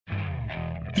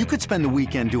You could spend the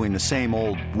weekend doing the same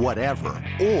old whatever,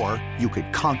 or you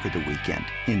could conquer the weekend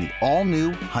in the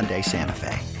all-new Hyundai Santa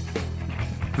Fe.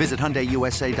 Visit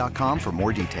HyundaiUSA.com for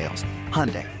more details.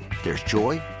 Hyundai, there's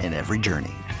joy in every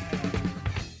journey.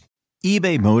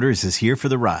 eBay Motors is here for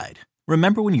the ride.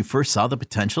 Remember when you first saw the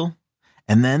potential?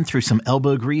 And then through some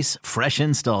elbow grease, fresh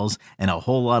installs, and a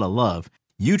whole lot of love,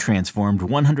 you transformed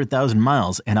 100,000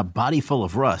 miles and a body full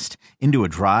of rust into a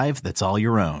drive that's all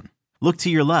your own. Look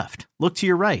to your left. Look to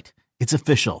your right. It's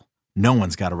official. No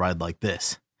one's got a ride like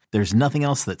this. There's nothing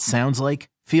else that sounds like,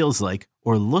 feels like,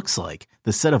 or looks like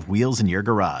the set of wheels in your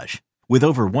garage. With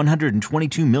over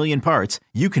 122 million parts,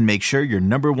 you can make sure your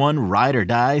number one ride or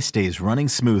die stays running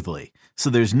smoothly.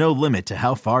 So there's no limit to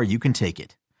how far you can take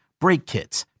it. Brake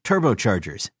kits,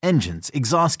 turbochargers, engines,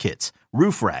 exhaust kits,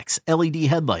 roof racks, LED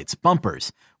headlights,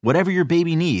 bumpers, whatever your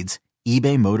baby needs,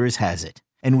 eBay Motors has it.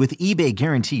 And with eBay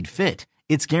Guaranteed Fit,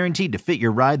 it's guaranteed to fit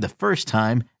your ride the first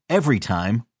time, every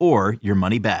time, or your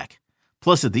money back.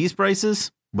 Plus, at these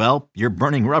prices, well, you're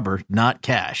burning rubber, not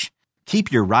cash. Keep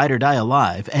your ride or die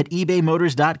alive at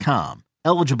ebaymotors.com.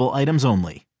 Eligible items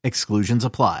only. Exclusions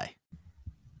apply.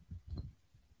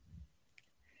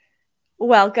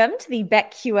 Welcome to the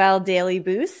BetQL Daily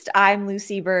Boost. I'm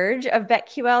Lucy Burge of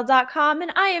BetQL.com,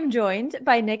 and I am joined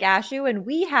by Nick Ashew, and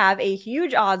we have a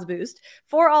huge odds boost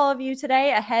for all of you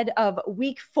today ahead of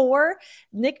Week 4.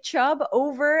 Nick Chubb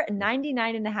over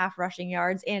 99.5 rushing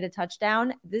yards and a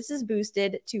touchdown. This is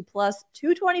boosted to plus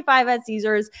 225 at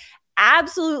Caesars.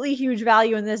 Absolutely huge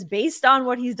value in this based on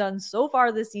what he's done so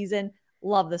far this season.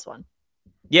 Love this one.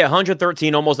 Yeah,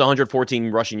 113, almost 114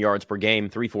 rushing yards per game,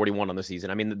 341 on the season.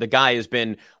 I mean, the guy has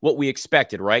been what we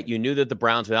expected, right? You knew that the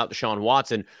Browns, without Deshaun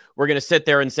Watson, were going to sit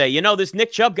there and say, you know, this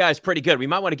Nick Chubb guy is pretty good. We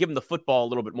might want to give him the football a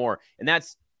little bit more. And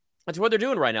that's what they're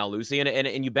doing right now, Lucy,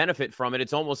 and you benefit from it.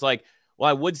 It's almost like, well,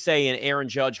 I would say an Aaron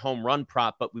Judge home run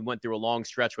prop, but we went through a long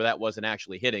stretch where that wasn't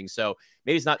actually hitting. So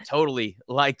maybe it's not totally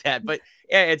like that. But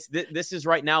yeah, this is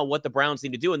right now what the Browns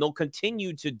need to do, and they'll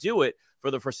continue to do it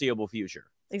for the foreseeable future.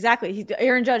 Exactly.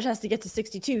 Aaron Judge has to get to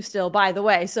 62 still, by the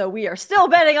way. So we are still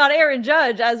betting on Aaron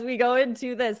Judge as we go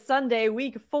into this Sunday,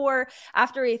 Week 4,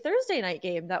 after a Thursday night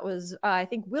game that was, I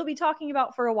think we'll be talking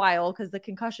about for a while because the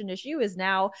concussion issue is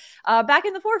now back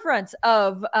in the forefront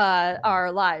of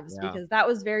our lives because that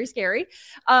was very scary.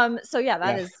 So yeah,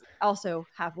 that is also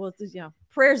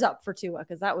prayers up for Tua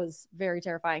because that was very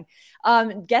terrifying.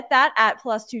 Get that at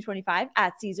plus 225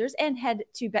 at Caesars and head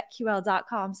to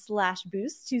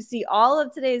betql.com/boost to see all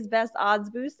of today's best odds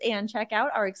boosts and check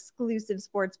out our exclusive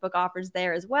sportsbook offers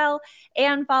there as well.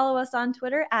 And follow us on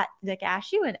Twitter at Nick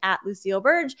Ashew and at Lucille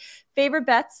Burge. Favorite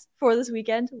bets for this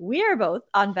weekend? We are both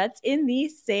on bets in the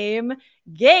same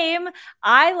game.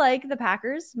 I like the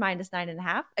Packers minus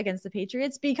 9.5 against the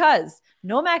Patriots because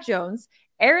no Mac Jones,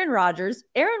 Aaron Rodgers,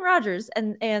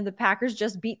 and the Packers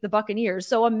just beat the Buccaneers.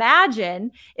 So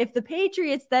imagine if the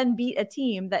Patriots then beat a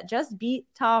team that just beat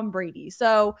Tom Brady.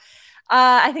 So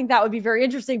I think that would be very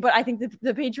interesting, but I think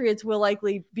the Patriots will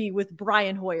likely be with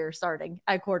Brian Hoyer starting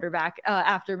at quarterback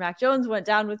after Mac Jones went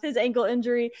down with his ankle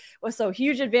injury. Was so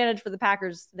huge advantage for the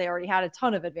Packers. They already had a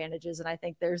ton of advantages, and I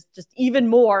think there's just even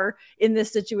more in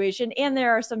this situation. And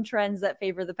there are some trends that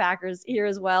favor the Packers here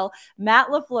as well. Matt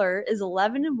LaFleur is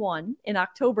 11-1 in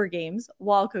October games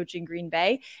while coaching Green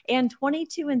Bay, and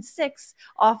 22-6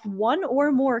 off one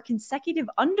or more consecutive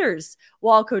unders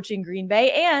while coaching Green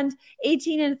Bay, and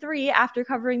 18-3 after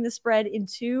covering the spread in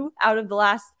 2 out of the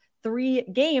last 3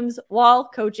 games while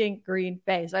coaching Green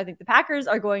Bay. So I think the Packers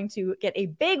are going to get a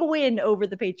big win over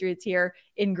the Patriots here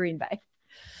in Green Bay.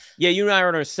 Yeah, you and I are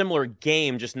in a similar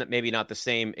game, just maybe not the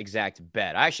same exact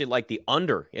bet. I actually like the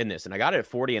under in this, and I got it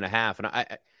at 40.5.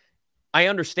 And I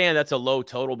understand that's a low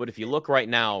total, but if you look right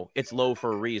now, it's low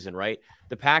for a reason, right?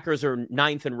 The Packers are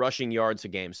 9th in rushing yards a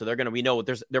game, so we know what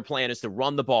their plan is to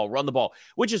run the ball,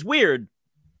 which is weird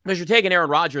because you're taking Aaron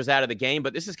Rodgers out of the game,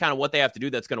 but this is kind of what they have to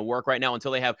do that's going to work right now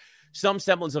until they have some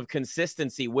semblance of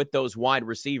consistency with those wide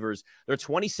receivers. They're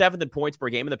 27th in points per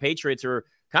game, and the Patriots are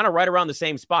kind of right around the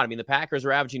same spot. I mean, the Packers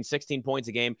are averaging 16 points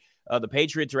a game. The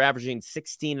Patriots are averaging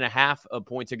 16.5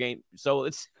 points a game. So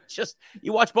it's just,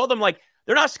 you watch both of them like,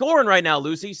 they're not scoring right now,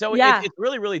 Lucy. So it's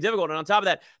really, really difficult. And on top of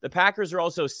that, the Packers are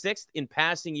also 6th in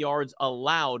passing yards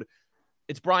allowed.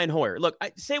 It's Brian Hoyer. Look,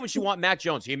 say what you want, Mac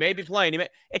Jones. He may be playing.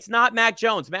 It's not Mac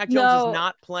Jones. Mac Jones is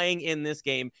not playing in this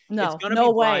game. It's going to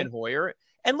be Brian Hoyer.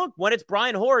 And look, when it's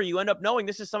Brian Hoyer, you end up knowing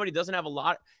this is somebody who doesn't have a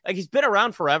lot. Like, he's been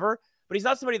around forever, but he's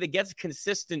not somebody that gets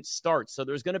consistent starts. So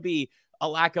there's going to be a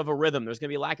lack of a rhythm. There's going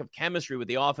to be a lack of chemistry with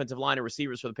the offensive line and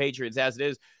receivers for the Patriots as it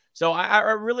is. So I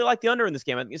really like the under in this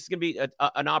game. I think this is going to be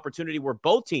an opportunity where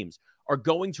both teams are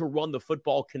going to run the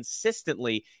football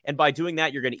consistently. And by doing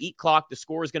that, you're going to eat clock. The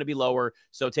score is going to be lower.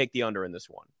 So take the under in this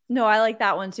one. No, I like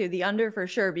that one too. The under for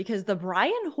sure, because the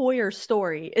Brian Hoyer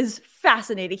story is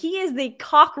fascinating. He is the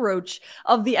cockroach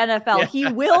of the NFL. Yeah. He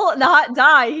will not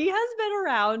die. He has been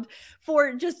around for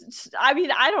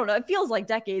I don't know. It feels like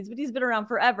decades, but he's been around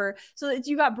forever. So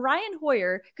you got Brian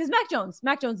Hoyer, because Mac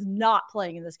Jones not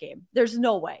playing in this game. There's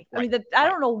no way. Right. I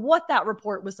don't know what that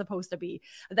report was supposed to be.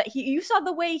 You saw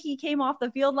the way he came off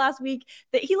the field last week,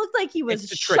 that he looked like he was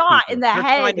shot in the They're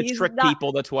head. Trying to trick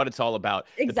people. That's what it's all about.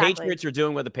 Exactly. The Patriots are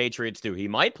doing what the Patriots do. He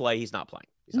might play. He's not playing.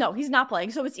 He's not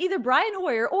playing. So it's either Brian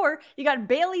Hoyer or you got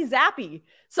Bailey Zappi.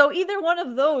 So either one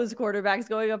of those quarterbacks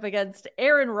going up against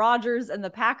Aaron Rodgers and the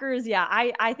Packers. Yeah,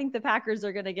 I think the Packers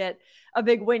are going to get a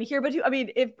big win here. But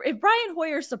if Brian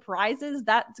Hoyer surprises,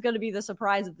 that's going to be the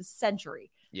surprise of the century.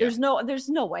 Yeah. There's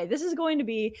no way. This is going to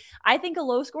be, I think, a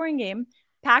low scoring game.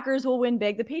 Packers will win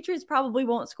big. The Patriots probably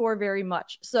won't score very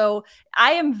much. So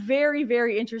I am very,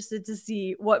 very interested to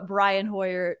see what Brian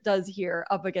Hoyer does here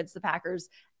up against the Packers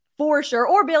for sure.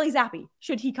 Or Bailey Zappi,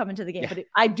 should he come into the game. Yeah. But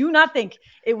I do not think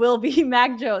it will be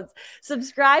Mac Jones.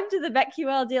 Subscribe to the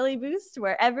BetQL Daily Boost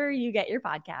wherever you get your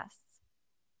podcasts.